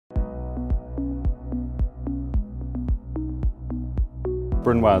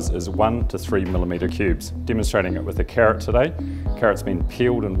Brunoise is 1 to 3 millimetre cubes. Demonstrating it with a carrot today. Carrot's been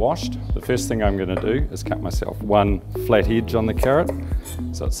peeled and washed. The first thing I'm going to do is cut myself one flat edge on the carrot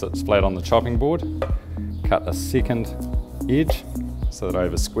so it sits flat on the chopping board. Cut a second edge so that I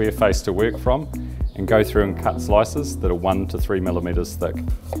have a square face to work from, and go through and cut slices that are 1 to 3 millimetres thick.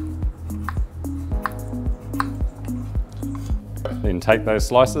 Then take those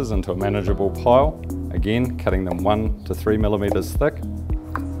slices into a manageable pile, again cutting them 1 to 3 millimetres thick,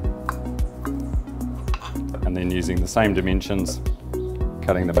 and then using the same dimensions,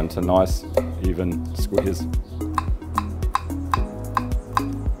 cutting them into nice, even squares.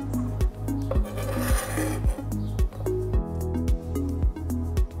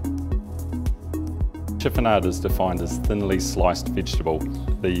 Chiffonade is defined as thinly sliced vegetable.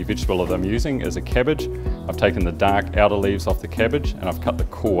 The vegetable that I'm using is a cabbage. I've taken the dark outer leaves off the cabbage and I've cut the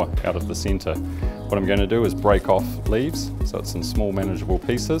core out of the centre. What I'm going to do is break off leaves so it's in small manageable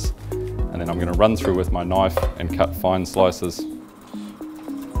pieces, and then I'm going to run through with my knife and cut fine slices.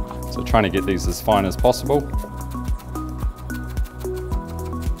 So trying to get these as fine as possible.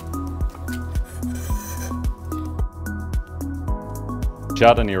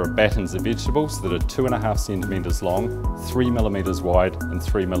 Giardiniera battens of vegetables that are 2.5 centimetres long, 3 millimetres wide and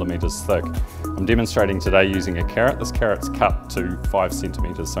 3 millimetres thick. I'm demonstrating today using a carrot. This carrot's cut to 5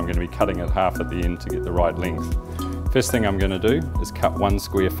 centimetres, so I'm going to be cutting it half at the end to get the right length. First thing I'm going to do is cut one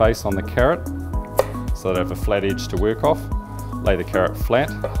square face on the carrot so that I have a flat edge to work off. Lay the carrot flat,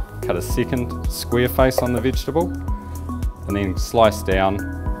 cut a second square face on the vegetable, and then slice down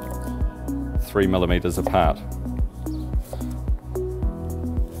 3 millimetres apart.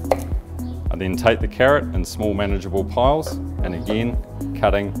 I then take the carrot in small manageable piles and again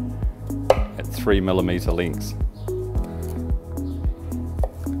cutting at 3 millimetre lengths.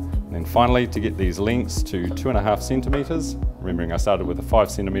 And then finally, to get these lengths to 2.5 centimetres, remembering I started with a 5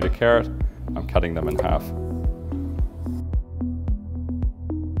 centimetre carrot, I'm cutting them in half.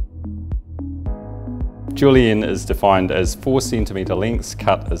 Julienne is defined as 4 centimetre lengths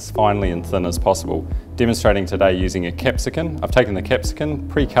cut as finely and thin as possible. Demonstrating today using a capsicum. I've taken the capsicum,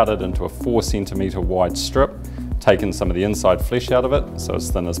 pre-cut it into a 4 centimetre wide strip, taken some of the inside flesh out of it so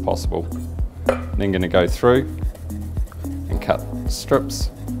as thin as possible. Then going to go through and cut strips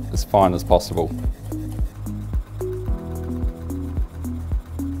as fine as possible.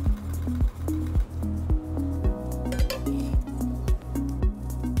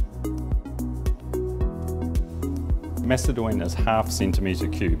 Macédoine is 0.5 centimetre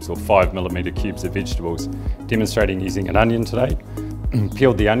cubes or 5 millimetre cubes of vegetables. Demonstrating using an onion today.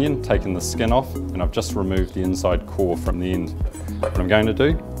 Peeled the onion, taken the skin off, and I've just removed the inside core from the end. What I'm going to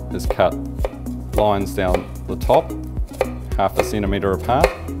do is cut lines down the top, 0.5 centimetre apart.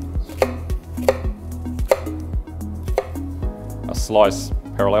 A slice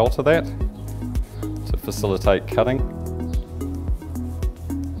parallel to that to facilitate cutting.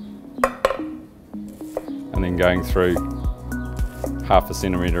 And then going through 0.5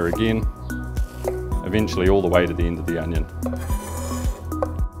 centimetre again, eventually all the way to the end of the onion.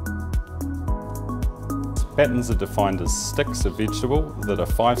 Battens are defined as sticks of vegetable that are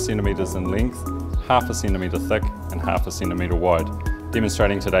 5 centimetres in length, 0.5 centimetre thick and 0.5 centimetre wide.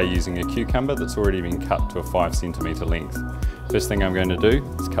 Demonstrating today using a cucumber that's already been cut to a 5 centimetre length. First thing I'm going to do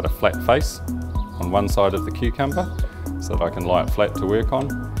is cut a flat face on one side of the cucumber so that I can lie it flat to work on.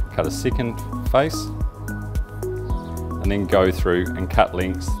 Cut a second face, and then go through and cut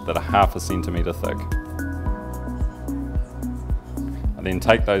lengths that are 0.5 centimetre thick. I then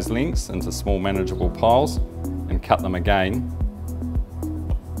take those lengths into small manageable piles and cut them again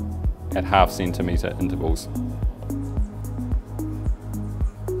at 0.5 centimetre intervals.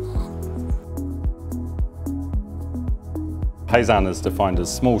 Paysanne is defined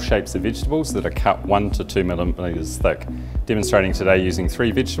as small shapes of vegetables that are cut 1 to 2 millimetres thick. Demonstrating today using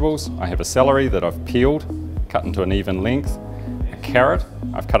 3 vegetables. I have a celery that I've peeled, cut into an even length, a carrot,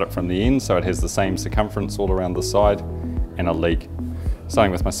 I've cut it from the end so it has the same circumference all around the side, and a leek.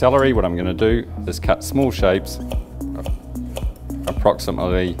 Starting with my celery, what I'm going to do is cut small shapes,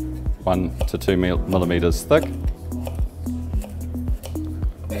 approximately 1 to 2 millimetres thick.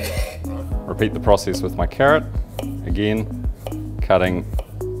 Repeat the process with my carrot, again cutting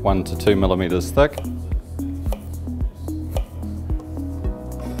 1 to 2 millimetres thick.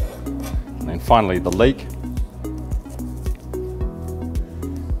 And then finally the leek,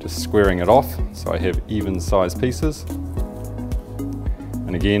 just squaring it off so I have even sized pieces.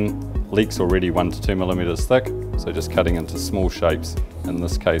 And again, leek's already 1 to 2 millimetres thick, so just cutting into small shapes, in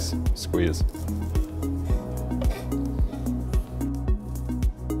this case squares.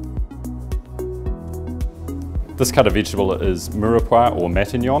 This cut of vegetable is mirepoix or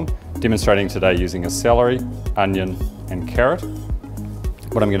matignon, demonstrating today using a celery, onion and carrot.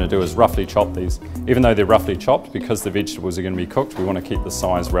 What I'm going to do is roughly chop these. Even though they're roughly chopped, because the vegetables are going to be cooked, we want to keep the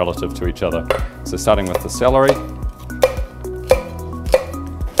size relative to each other. So starting with the celery,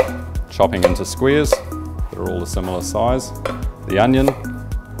 chopping into squares that are all a similar size. The onion,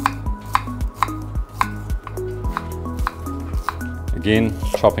 again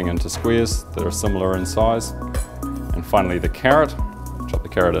chopping into squares that are similar in size. And finally the carrot, chop the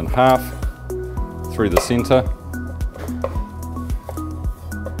carrot in half, through the centre,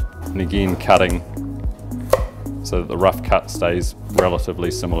 and again cutting so that the rough cut stays relatively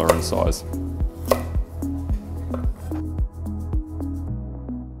similar in size.